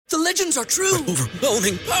The legends are true.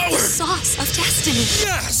 Overwhelming power! Sauce of destiny.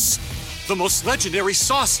 Yes! The most legendary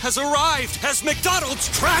sauce has arrived as McDonald's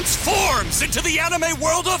transforms into the anime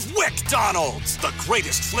world of WickDonald's. The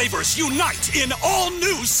greatest flavors unite in all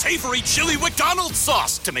new savory chili McDonald's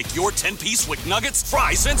sauce to make your 10-piece Wick Nuggets,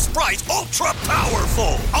 fries, and Sprite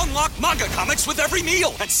ultra-powerful. Unlock manga comics with every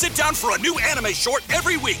meal and sit down for a new anime short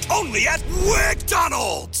every week only at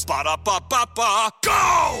WickDonald's. Ba-da-ba-ba-ba,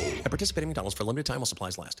 go! At participating McDonald's for a limited time while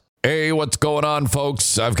supplies last. Hey, what's going on,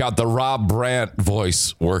 folks? I've got the Rob Brandt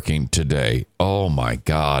voice working today. Oh, my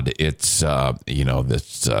God. It's,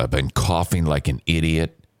 this been coughing like an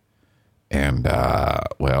idiot. And,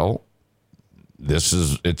 sounds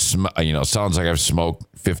like I've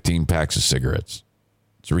smoked 15 packs of cigarettes.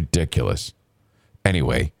 It's ridiculous.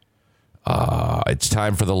 Anyway, it's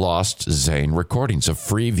time for the Lost Zane recordings, a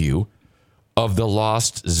FREEview of the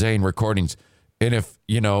Lost Zane recordings. And if,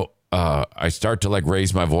 I start to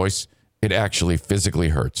raise my voice, it actually physically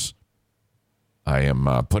hurts. I am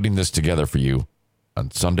putting this together for you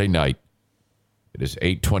on Sunday night. It is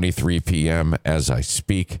 8:23 p.m. as I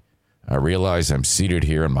speak. I realize I'm seated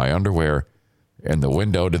here in my underwear, and the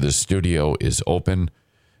window to the studio is open,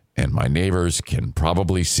 and my neighbors can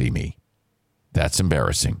probably see me. That's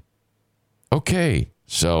embarrassing. Okay,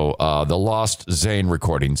 so the Lost Zane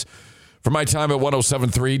recordings from my time at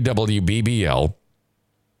 107.3 WBBL.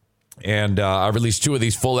 And I release 2 of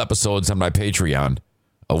these full episodes on my Patreon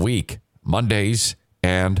a week, Mondays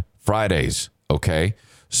and Fridays, okay?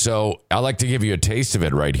 So I like to give you a taste of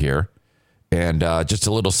it right here and just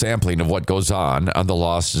a little sampling of what goes on the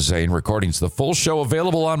Lost Zane recordings. The full show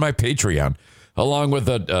available on my Patreon, along with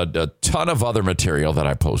a ton of other material that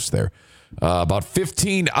I post there. About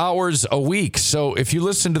 15 hours a week. So if you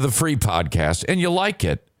listen to the free podcast and you like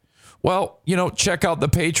it, well, check out the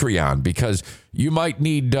Patreon because you might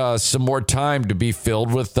need some more time to be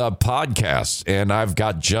filled with podcasts, and I've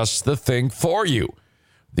got just the thing for you.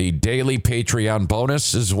 The daily Patreon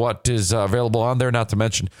bonus is what is available on there, not to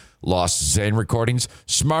mention Lost Zane recordings,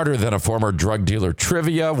 Smarter Than a Former Drug Dealer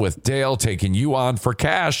trivia with Dale taking you on for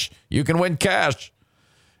cash. You can win cash.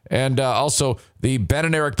 And also the Ben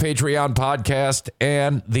and Eric Patreon podcast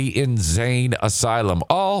and the Insane Asylum,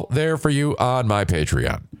 all there for you on my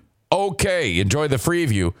Patreon. Okay, enjoy the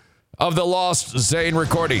FREEview of the Lost Zane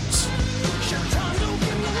recordings.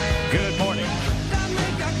 Good morning.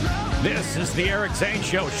 This is the Eric Zane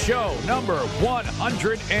Show, show number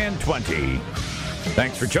 120.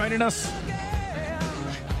 Thanks for joining us.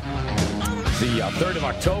 It's the 3rd of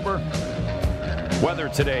October. Weather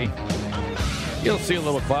today, you'll see a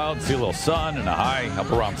little cloud, see a little sun, and a high up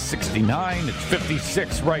around 69. It's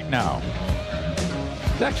 56 right now.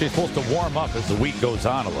 It's actually supposed to warm up as the week goes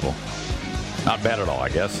on a little. Not bad at all, I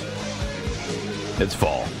guess. It's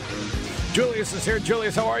fall. Julius is here.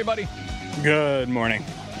 Julius, how are you, buddy? Good morning.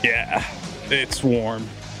 Yeah, it's warm.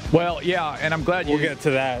 Well, yeah, and I'm glad we'll get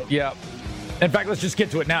to that. Yeah. In fact, let's just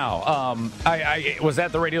get to it now. I was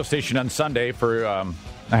at the radio station on Sunday for,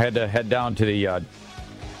 I had to head down to the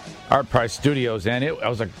Art Price Studios, and I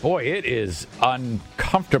was like, boy, it is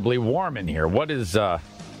uncomfortably warm in here. What is,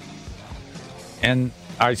 and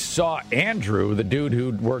I saw Andrew, the dude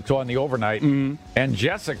who worked on the overnight, and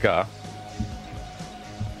Jessica.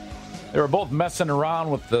 They were both messing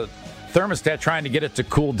around with the thermostat trying to get it to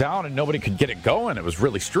cool down, and nobody could get it going. It was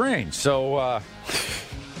really strange. So,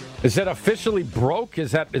 is that officially broke?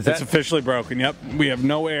 It's officially broken, yep. We have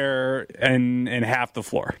no air in half the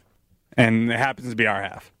floor, and it happens to be our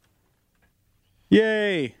half.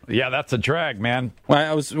 Yay! Yeah, that's a drag, man.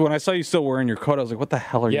 When I saw you still wearing your coat, I was like, "What the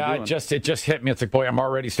hell are you doing?" Yeah, it just hit me. It's like, boy, I'm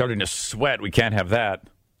already starting to sweat. We can't have that.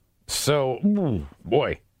 So,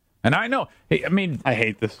 boy, and I know. I mean, I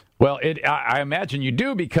hate this. Well, I imagine you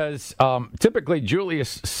do because typically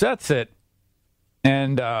Julius sets it,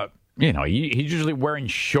 and he's usually wearing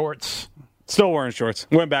shorts. Still wearing shorts.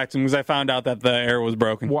 Went back to him because I found out that the air was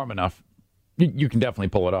broken. Warm enough. You can definitely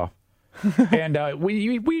pull it off. And we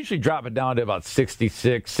usually drop it down to about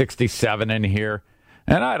 66, 67 in here,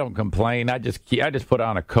 and I don't complain. I just put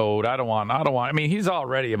on a coat. I don't want. I mean, he's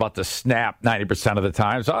already about to snap 90% of the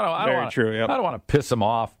time, so I don't want to piss him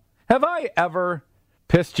off. Have I ever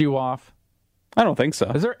pissed you off? I don't think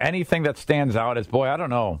so. Is there anything that stands out as, boy, I don't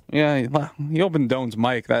know. Yeah, you open Doan's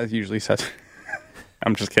mic. That usually says.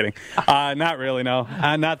 I'm just kidding. Not really. No,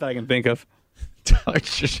 not that I can think of.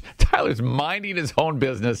 Tyler's minding his own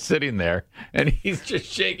business, sitting there, and he's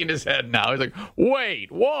just shaking his head now. He's like,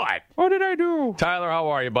 wait, what? What did I do? Tyler, how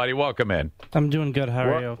are you, buddy? Welcome in. I'm doing good. How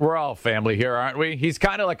are you? We're all family here, aren't we? He's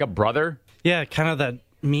kind of like a brother. Yeah, kind of that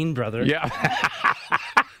mean brother. Yeah.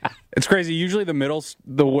 It's crazy. Usually the middle,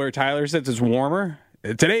 where Tyler sits, is warmer.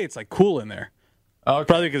 Today it's like cool in there. Okay.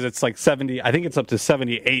 Probably because it's like 70. I think it's up to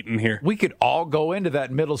 78 in here. We could all go into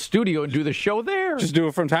that middle studio and do the show there. Just do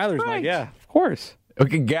it from Tyler's Right. mic. Yeah, of course. We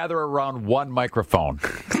can gather around one microphone.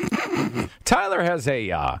 Tyler has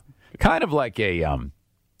a kind of like a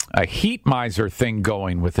heat miser thing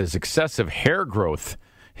going with his excessive hair growth.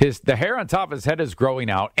 The hair on top of his head is growing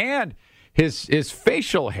out, and his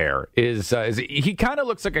facial hair is he kind of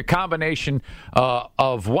looks like a combination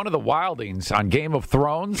of one of the wildings on Game of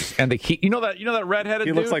Thrones and the heat. You know that redheaded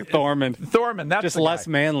He dude? looks like Thormund. Thormund, that's Just the less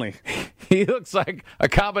guy. manly. He looks like a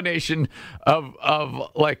combination of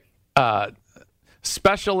like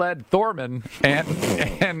special ed Thorman and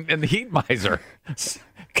the heat miser.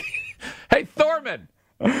 Hey, Thorman!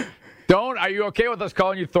 Are you okay with us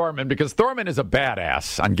calling you Thorman? Because Thorman is a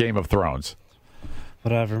badass on Game of Thrones.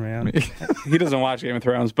 Whatever, man. He doesn't watch Game of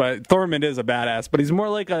Thrones, but Thormund is a badass. But he's more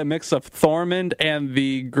like a mix of Thormund and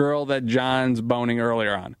the girl that John's boning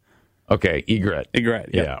earlier on. Okay, Ygritte. Ygritte,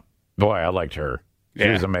 yeah. Boy, I liked her. She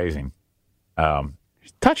Yeah. was amazing.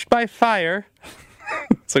 Touched by fire.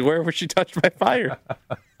 It's like, where was she touched by fire?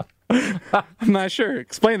 I'm not sure.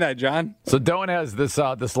 Explain that, John. So Doan has this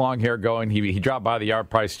long hair going. He dropped by the Art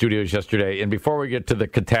Price Studios yesterday, and before we get to the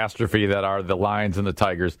catastrophe that are the Lions and the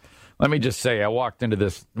Tigers, let me just say I walked into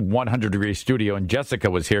this 100-degree studio, and Jessica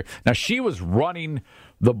was here. Now, she was running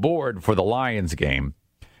the board for the Lions game,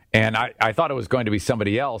 and I thought it was going to be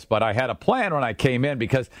somebody else, but I had a plan when I came in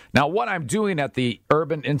because now what I'm doing at the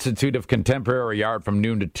Urban Institute of Contemporary Art from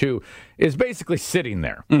noon to 2 is basically sitting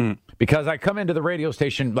there because I come into the radio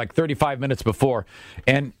station like 35 minutes before,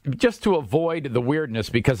 and just to avoid the weirdness,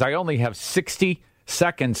 because I only have 60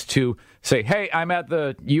 seconds to say, hey, I'm at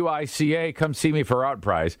the UICA, come see me for Art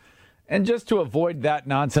Prize. And just to avoid that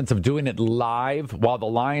nonsense of doing it live while the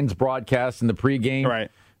Lions broadcast in the pregame,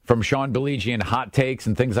 Right. From Sean Beligian and hot takes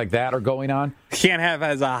and things like that are going on. Can't have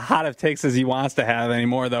as hot of takes as he wants to have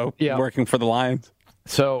anymore, though, Yeah. working for the Lions.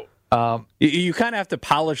 So, You kind of have to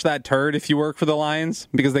polish that turd if you work for the Lions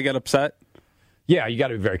because they get upset. yeah, you got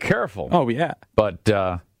to be very careful. Oh, yeah. But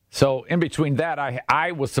so in between that,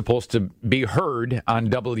 I was supposed to be heard on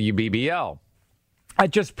WBBL. I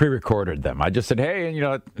just pre-recorded them. I just said, hey,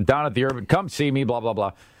 down at the Urban, come see me, blah, blah,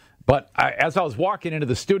 blah. But as I was walking into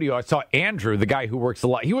the studio, I saw Andrew, the guy who works a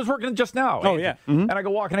lot. He was working just now. Oh, Andrew. yeah. Mm-hmm. And I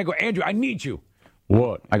go walking, I go, Andrew, I need you.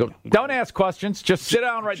 What? I go, don't ask questions. Just sit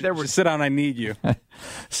down right there. Just sit down. I need you.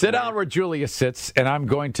 Sit down where Julia sits, and I'm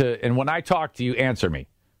going to, and when I talk to you, answer me.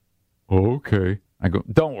 Okay. I go,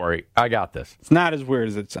 don't worry. I got this. It's not as weird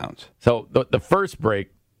as it sounds. So the first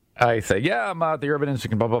break, I say, yeah, I'm at the Urban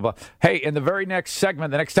Institute, blah, blah, blah. Hey, in the very next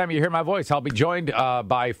segment, the next time you hear my voice, I'll be joined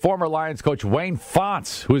by former Lions coach Wayne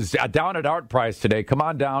Fonts, who's down at Art Prize today. Come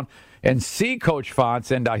on down and see Coach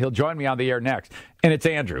Fonts, and he'll join me on the air next. And it's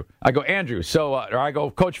Andrew. I go, Andrew, or I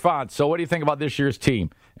go, Coach Fonts, so what do you think about this year's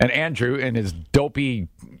team? And Andrew, in his dopey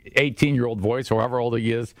 18-year-old voice, or however old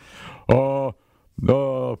he is, I'm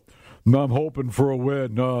hoping for a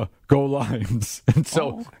win. Go Lions. And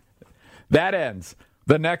so that ends.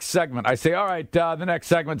 The next segment, I say, all right, the next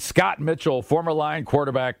segment, Scott Mitchell, former Lion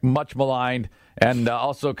quarterback, much maligned, and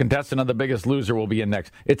also contestant on The Biggest Loser will be in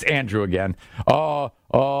next. It's Andrew again. Yeah,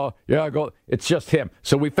 go. It's just him.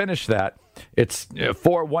 So we finish that. It's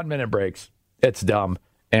 4 1-minute breaks. It's dumb.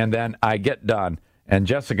 And then I get done, and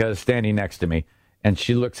Jessica is standing next to me, and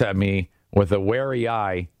she looks at me with a wary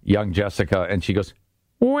eye, young Jessica, and she goes,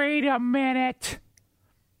 wait a minute.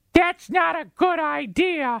 That's not a good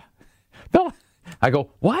idea. I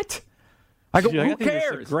go, what? I go, She's like, who I think this is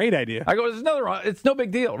cares? a great idea. I go, it's no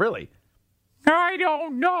big deal, really. I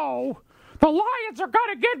don't know. The Lions are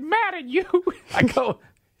going to get mad at you. I go,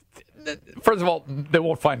 first of all, they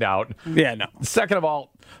won't find out. Yeah, no. Second of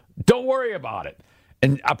all, don't worry about it.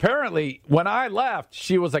 And apparently, when I left,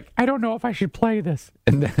 she was like, I don't know if I should play this.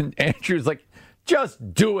 And then Andrew's like,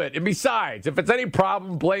 just do it. And besides, if it's any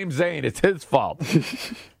problem, blame Zane. It's his fault.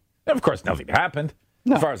 And of course, nothing happened,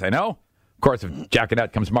 as far as I know. Of course, if Jack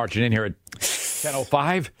Annette comes marching in here at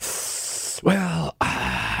 10:05, well,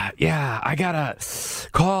 yeah, I got a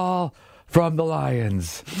call from the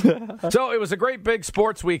Lions. So it was a great big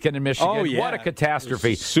sports weekend in Michigan. Oh, yeah. What a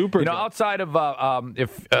catastrophe. Super good. Outside of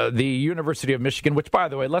the University of Michigan, which, by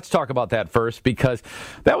the way, let's talk about that first, because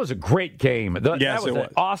that was a great game. Yes, that was it an was.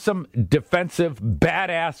 awesome, defensive,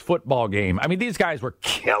 badass football game. I mean, these guys were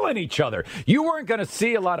killing each other. You weren't going to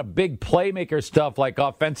see a lot of big playmaker stuff like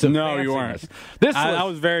offensive No, you fanciness. weren't. I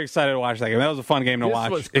was very excited to watch that game. That was a fun game to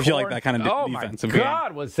watch if you like that kind of defensive game. game. Oh, my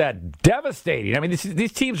God, was that devastating. I mean,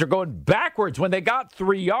 these teams are going backwards. When they got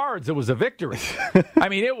 3 yards, it was a victory. I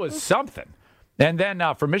mean, it was something. And then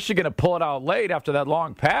for Michigan to pull it out late after that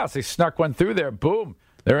long pass, they snuck one through there. Boom.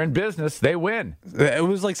 They're in business. They win. It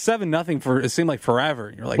was like 7-0 for, it seemed like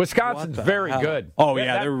forever. You're like, Wisconsin's very good. Oh,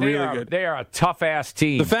 yeah, they're really good. They are a tough-ass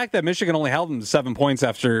team. The fact that Michigan only held them to 7 points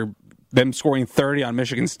after them scoring 30 on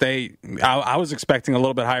Michigan State, I was expecting a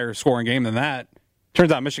little bit higher scoring game than that.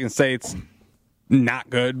 Turns out Michigan State's not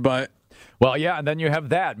good, but... Well, yeah, and then you have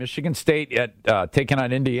that. Michigan State taking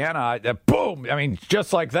on Indiana. Boom! I mean,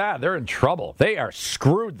 just like that, they're in trouble. They are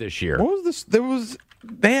screwed this year. What was this?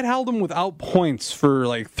 They had held them without points for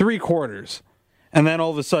like 3 quarters. And then all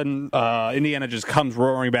of a sudden, Indiana just comes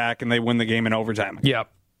roaring back and they win the game in overtime.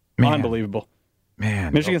 Yep. Unbelievable.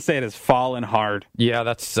 Man. Michigan State has fallen hard. Yeah,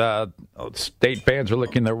 that's State fans are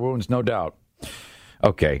licking their wounds, no doubt.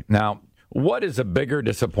 Okay, now, what is a bigger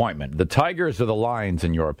disappointment, the Tigers or the Lions,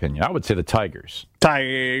 in your opinion? I would say the Tigers.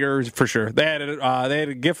 Tigers, for sure. They had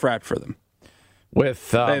a gift wrap for them.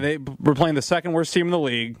 With they were playing the second worst team in the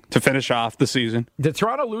league to finish off the season. Did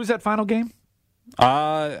Toronto lose that final game?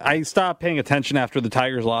 I stopped paying attention after the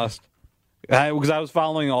Tigers lost because I was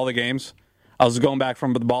following all the games. I was going back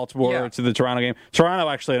from the Baltimore to the Toronto game. Toronto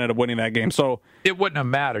actually ended up winning that game, so it wouldn't have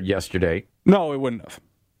mattered yesterday. No, it wouldn't have.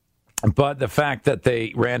 But the fact that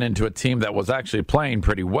they ran into a team that was actually playing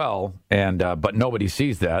pretty well, and but nobody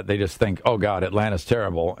sees that. They just think, "Oh God, Atlanta's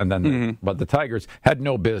terrible," and then but the Tigers had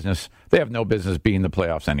no business. They have no business being in the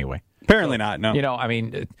playoffs anyway. Apparently not. No. You know, I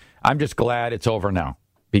mean, I'm just glad it's over now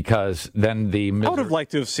because then I would have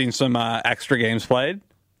liked to have seen some extra games played.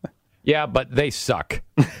 Yeah, but they suck.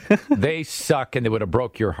 They suck, and they would have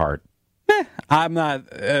broke your heart. I'm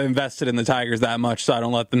not invested in the Tigers that much, so I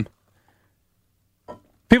don't let them.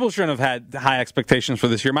 People shouldn't have had high expectations for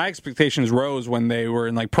this year. My expectations rose when they were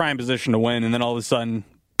in like prime position to win, and then all of a sudden,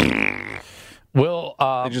 they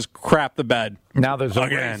just crap the bed. Now there's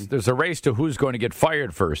a race to who's going to get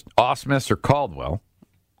fired first, Osmus or Caldwell.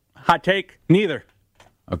 Hot take, neither.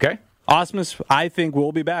 Okay. Osmus, I think,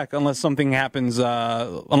 will be back unless something happens,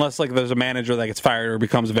 unless like there's a manager that gets fired or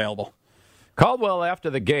becomes available. Caldwell, after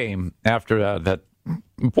the game, after that, that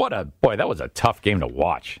was a tough game to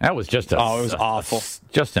watch. That was just it was awful.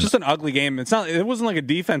 Just an ugly game. It wasn't like a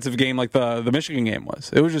defensive game like the Michigan game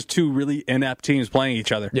was. It was just two really inept teams playing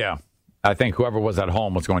each other. Yeah. I think whoever was at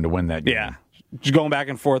home was going to win that game. Yeah. Just going back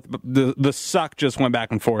and forth. The suck just went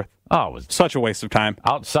back and forth. Oh, it was such a waste of time.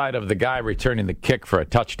 Outside of the guy returning the kick for a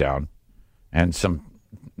touchdown and some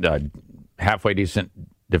halfway decent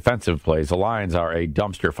defensive plays, the Lions are a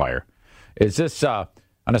dumpster fire. Is this on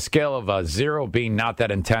a scale of 0 being not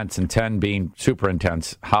that intense and 10 being super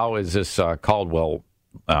intense? How is this Caldwell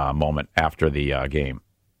moment after the game?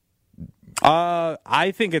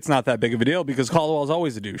 I think it's not that big of a deal because Caldwell is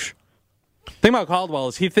always a douche. The thing about Caldwell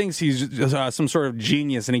is he thinks he's some sort of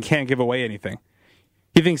genius and he can't give away anything.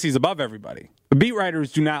 He thinks he's above everybody. The beat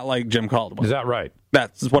writers do not like Jim Caldwell. Is that right?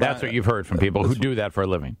 That's what you've heard from people who do that for a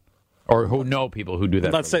living, or who know people who do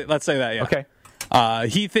that. Let's say that. Yeah. Okay.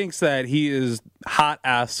 He thinks that he is hot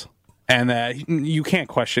ass and that you can't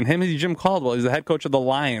question him. He's Jim Caldwell. He's the head coach of the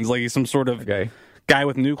Lions. Like he's some sort of guy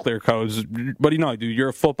with nuclear codes. But dude, you're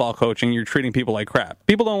a football coach and you're treating people like crap.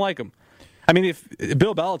 People don't like him. I mean, if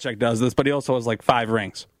Bill Belichick does this, but he also has like 5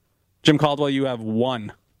 rings. Jim Caldwell, you have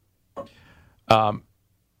 1.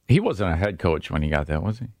 He wasn't a head coach when he got that,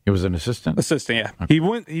 was he? He was an assistant? Assistant, yeah.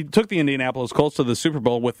 Okay. He took the Indianapolis Colts to the Super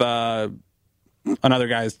Bowl with another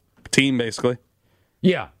guy's team, basically.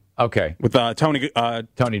 Yeah, okay. With Tony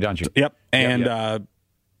Dungy. Yep. And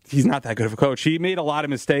he's not that good of a coach. He made a lot of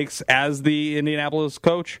mistakes as the Indianapolis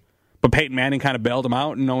coach, but Peyton Manning kind of bailed him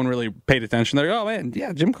out, and no one really paid attention. They're like, oh, man,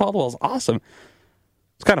 yeah, Jim Caldwell's awesome.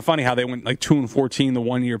 It's kind of funny how they went like 2-14 the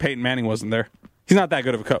one year Peyton Manning wasn't there. He's not that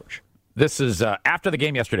good of a coach. This is after the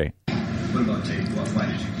game yesterday. What about Tate? Why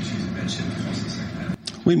did you choose to bench him most of the second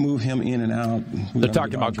half? We move him in and out. They're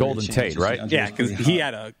talking about Golden Tate, right? Yeah, because he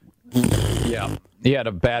had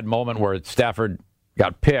a bad moment where Stafford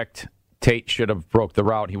got picked. Tate should have broke the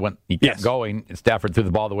route. He kept going. And Stafford threw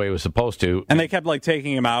the ball the way he was supposed to. And they kept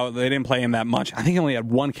taking him out. They didn't play him that much. I think he only had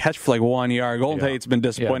 1 catch for 1 yard. Golden Tate's been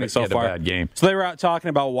disappointing so far. He had a bad game. So they were out talking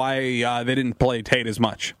about why they didn't play Tate as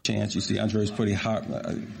much. Chance, you see, Andre's pretty hot.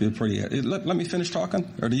 Let me finish talking,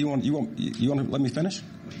 or do you want to let me finish?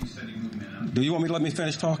 Do you want me to let me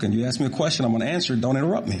finish talking? You ask me a question, I'm going to answer. Don't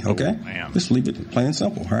interrupt me, okay? Just leave it plain and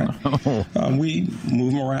simple, all right? We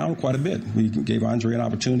move him around quite a bit. We gave Andre an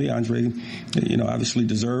opportunity. Andre, obviously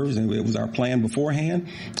deserves, and it was our plan beforehand.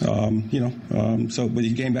 But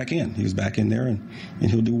he came back in. He was back in there, and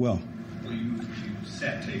he'll do well. Well, you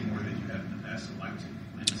sat Tate more than you have in the past, so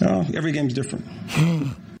why was every game's different.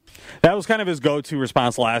 That was kind of his go-to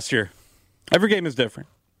response last year. Every game is different.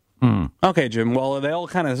 Okay, Jim. Well, they all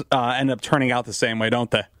kind of end up turning out the same way,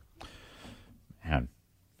 don't they? Man,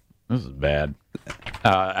 this is bad.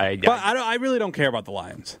 I really don't care about the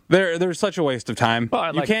Lions. They're such a waste of time.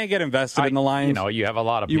 Well, you can't get invested in the Lions. You know, you have a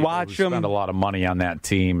lot of people who spend a lot of money on that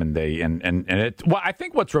team, and it. Well, I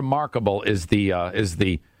think what's remarkable is the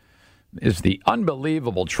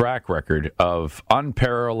unbelievable track record of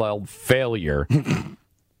unparalleled failure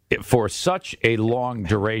for such a long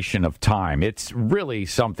duration of time. It's really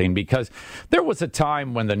something, because there was a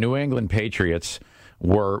time when the New England Patriots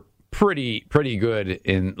were pretty good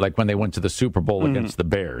in, like, when they went to the Super Bowl against the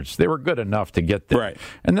Bears. They were good enough to get there. Right.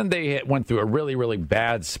 And then they went through a really, really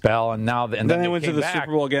bad spell, and then they went to the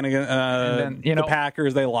Super Bowl again against the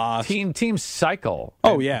Packers. They lost. Teams cycle.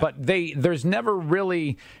 Oh, yeah. But there's never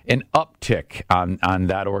really an uptick on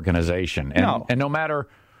that organization. And no matter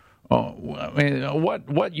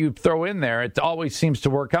what you throw in there, it always seems to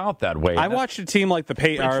work out that way. I watched a team like the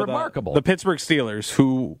remarkable. The Pittsburgh Steelers,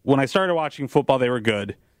 who, when I started watching football, they were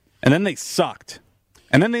good. And then they sucked.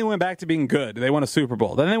 And then they went back to being good. They won a Super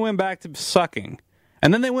Bowl. Then they went back to sucking.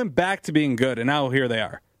 And then they went back to being good. And now here they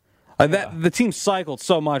are. The team cycled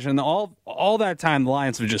so much, and all that time the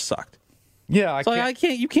Lions have just sucked. Yeah,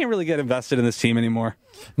 you can't really get invested in this team anymore.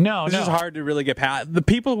 It's just hard to really get past. The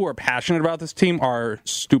people who are passionate about this team are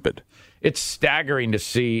stupid. It's staggering to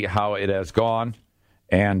see how it has gone.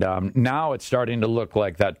 And now it's starting to look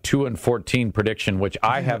like that 2-14 prediction, which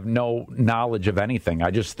I have no knowledge of anything.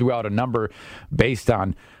 I just threw out a number based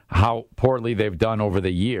on how poorly they've done over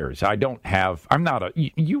the years.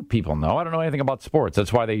 You people know, I don't know anything about sports.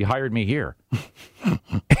 That's why they hired me here.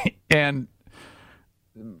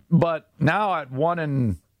 But now at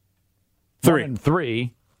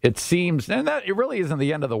 1-3, it seems, and that it really isn't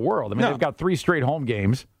the end of the world. I mean, they've got 3 straight home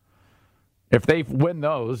games. If they win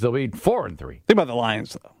those, they'll be 4-3. Think about the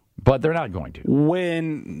Lions, though. But they're not going to.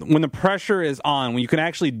 When the pressure is on, when you can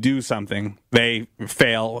actually do something, they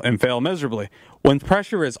fail and fail miserably. When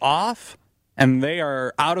pressure is off and they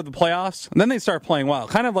are out of the playoffs, then they start playing well.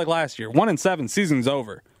 Kind of like last year. 1-7, season's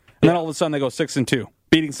over. And then all of a sudden they go 6-2,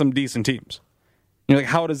 beating some decent teams. You're like,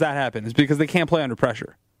 how does that happen? It's because they can't play under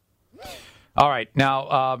pressure. All right.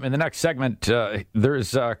 Now, in the next segment,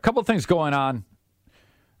 there's a couple of things going on.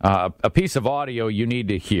 A piece of audio you need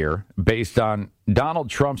to hear based on Donald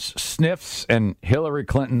Trump's sniffs and Hillary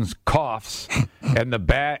Clinton's coughs and the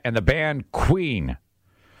band Queen.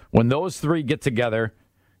 When those 3 get together,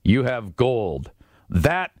 you have gold.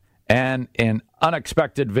 That and an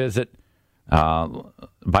unexpected visit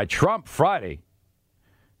by Trump Friday.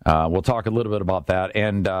 We'll talk a little bit about that.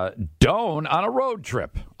 And Doan on a road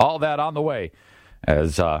trip. All that on the way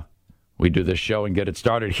as we do this show and get it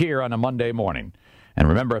started here on a Monday morning. And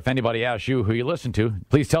remember, if anybody asks you who you listen to,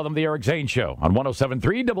 please tell them the Eric Zane Show on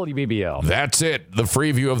 107.3 WBBL. That's it. The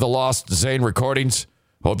FREEview of the Lost Zane recordings.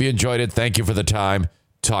 Hope you enjoyed it. Thank you for the time.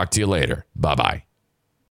 Talk to you later. Bye-bye.